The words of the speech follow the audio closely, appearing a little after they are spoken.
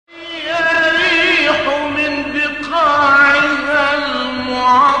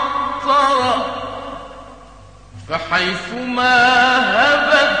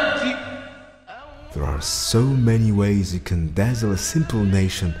There are so many ways you can dazzle a simple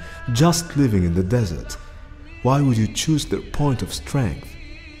nation just living in the desert. Why would you choose their point of strength,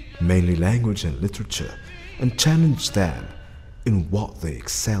 mainly language and literature, and challenge them in what they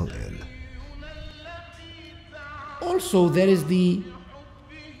excel in? Also, there is the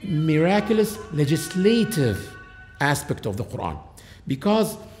miraculous legislative aspect of the Qur'an,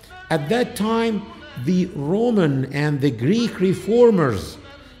 because at that time the Roman and the Greek reformers,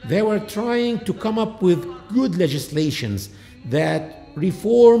 they were trying to come up with good legislations that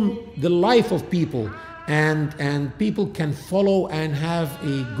reform the life of people, and people can follow and have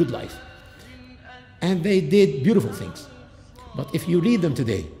a good life. And they did beautiful things. But if you read them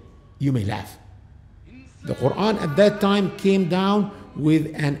today, you may laugh. The Qur'an at that time came down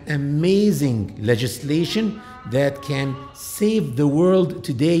with an amazing legislation that can save the world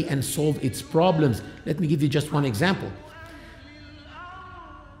today and solve its problems. Let me give you just one example.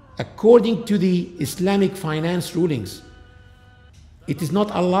 According to the Islamic finance rulings, it is not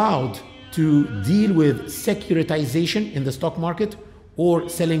allowed to deal with securitization in the stock market or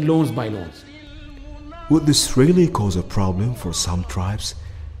selling loans by loans. Would this really cause a problem for some tribes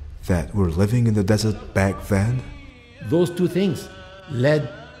that were living in the desert back then? Those two things led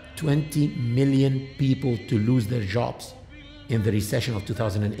 20 million people to lose their jobs in the recession of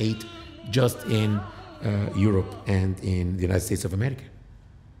 2008, just in Europe and in the United States of America.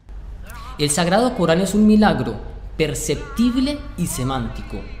 El Sagrado Corán es un milagro perceptible y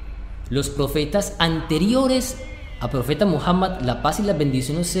semántico. Los profetas anteriores a profeta Muhammad, la paz y las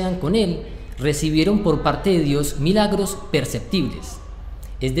bendiciones sean con él, recibieron por parte de Dios milagros perceptibles,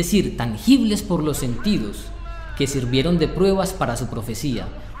 es decir, tangibles por los sentidos, que sirvieron de pruebas para su profecía.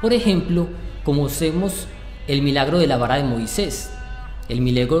 Por ejemplo, como vemos el milagro de la vara de Moisés, el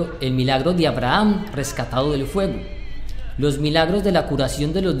milagro de Abraham rescatado del fuego, los milagros de la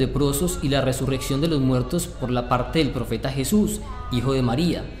curación de los leprosos y la resurrección de los muertos por la parte del profeta Jesús, hijo de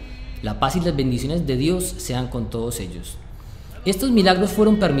María. La paz y las bendiciones de Dios sean con todos ellos. Estos milagros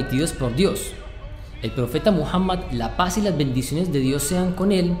fueron permitidos por Dios. El profeta Muhammad, la paz y las bendiciones de Dios sean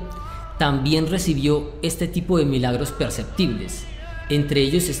con él, también recibió este tipo de milagros perceptibles. Entre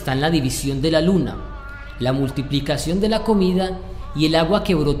ellos están la división de la luna, la multiplicación de la comida y el agua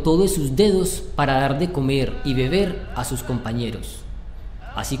que brotó de sus dedos para dar de comer y beber a sus compañeros,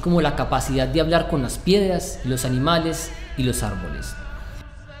 así como la capacidad de hablar con las piedras, los animales y los árboles.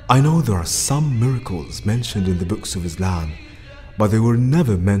 I know there are some miracles mentioned in the books of Islam, but they were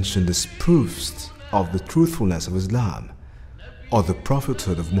never mentioned as proofs of the truthfulness of Islam or the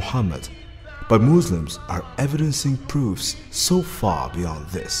prophethood of Muhammad, but Muslims are evidencing proofs so far beyond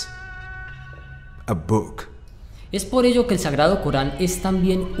this. A book. Es por ello que el Sagrado Corán es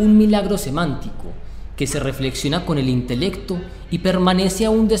también un milagro semántico, que se reflexiona con el intelecto y permanece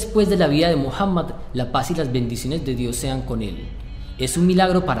aún después de la vida de Muhammad, la paz y las bendiciones de Dios sean con él. Es un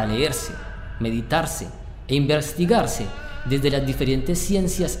milagro para leerse, meditarse e investigarse desde las diferentes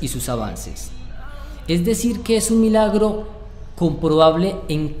ciencias y sus avances. Es decir, que es un milagro comprobable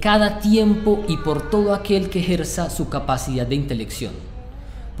en cada tiempo y por todo aquel que ejerza su capacidad de intelección.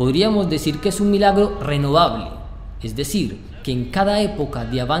 Podríamos decir que es un milagro renovable, es decir, que en cada época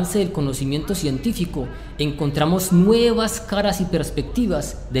de avance del conocimiento científico encontramos nuevas caras y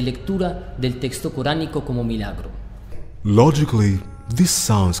perspectivas de lectura del texto coránico como milagro. Logically, this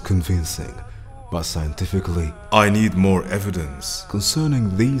sounds convincing, but scientifically, I need more evidence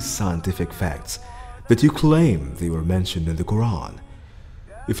concerning these scientific facts that you claim they were mentioned in the Quran.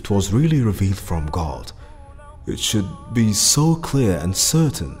 If it was really revealed from God, it should be so clear and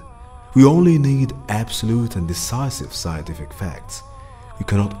certain. We only need absolute and decisive scientific facts. We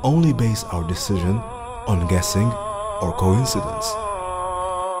cannot only base our decision on guessing or coincidence.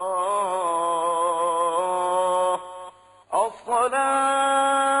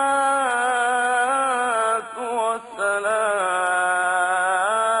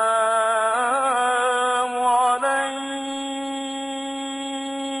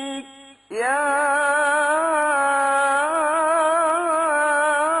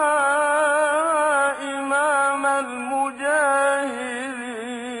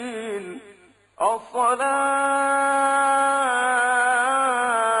 الصلاة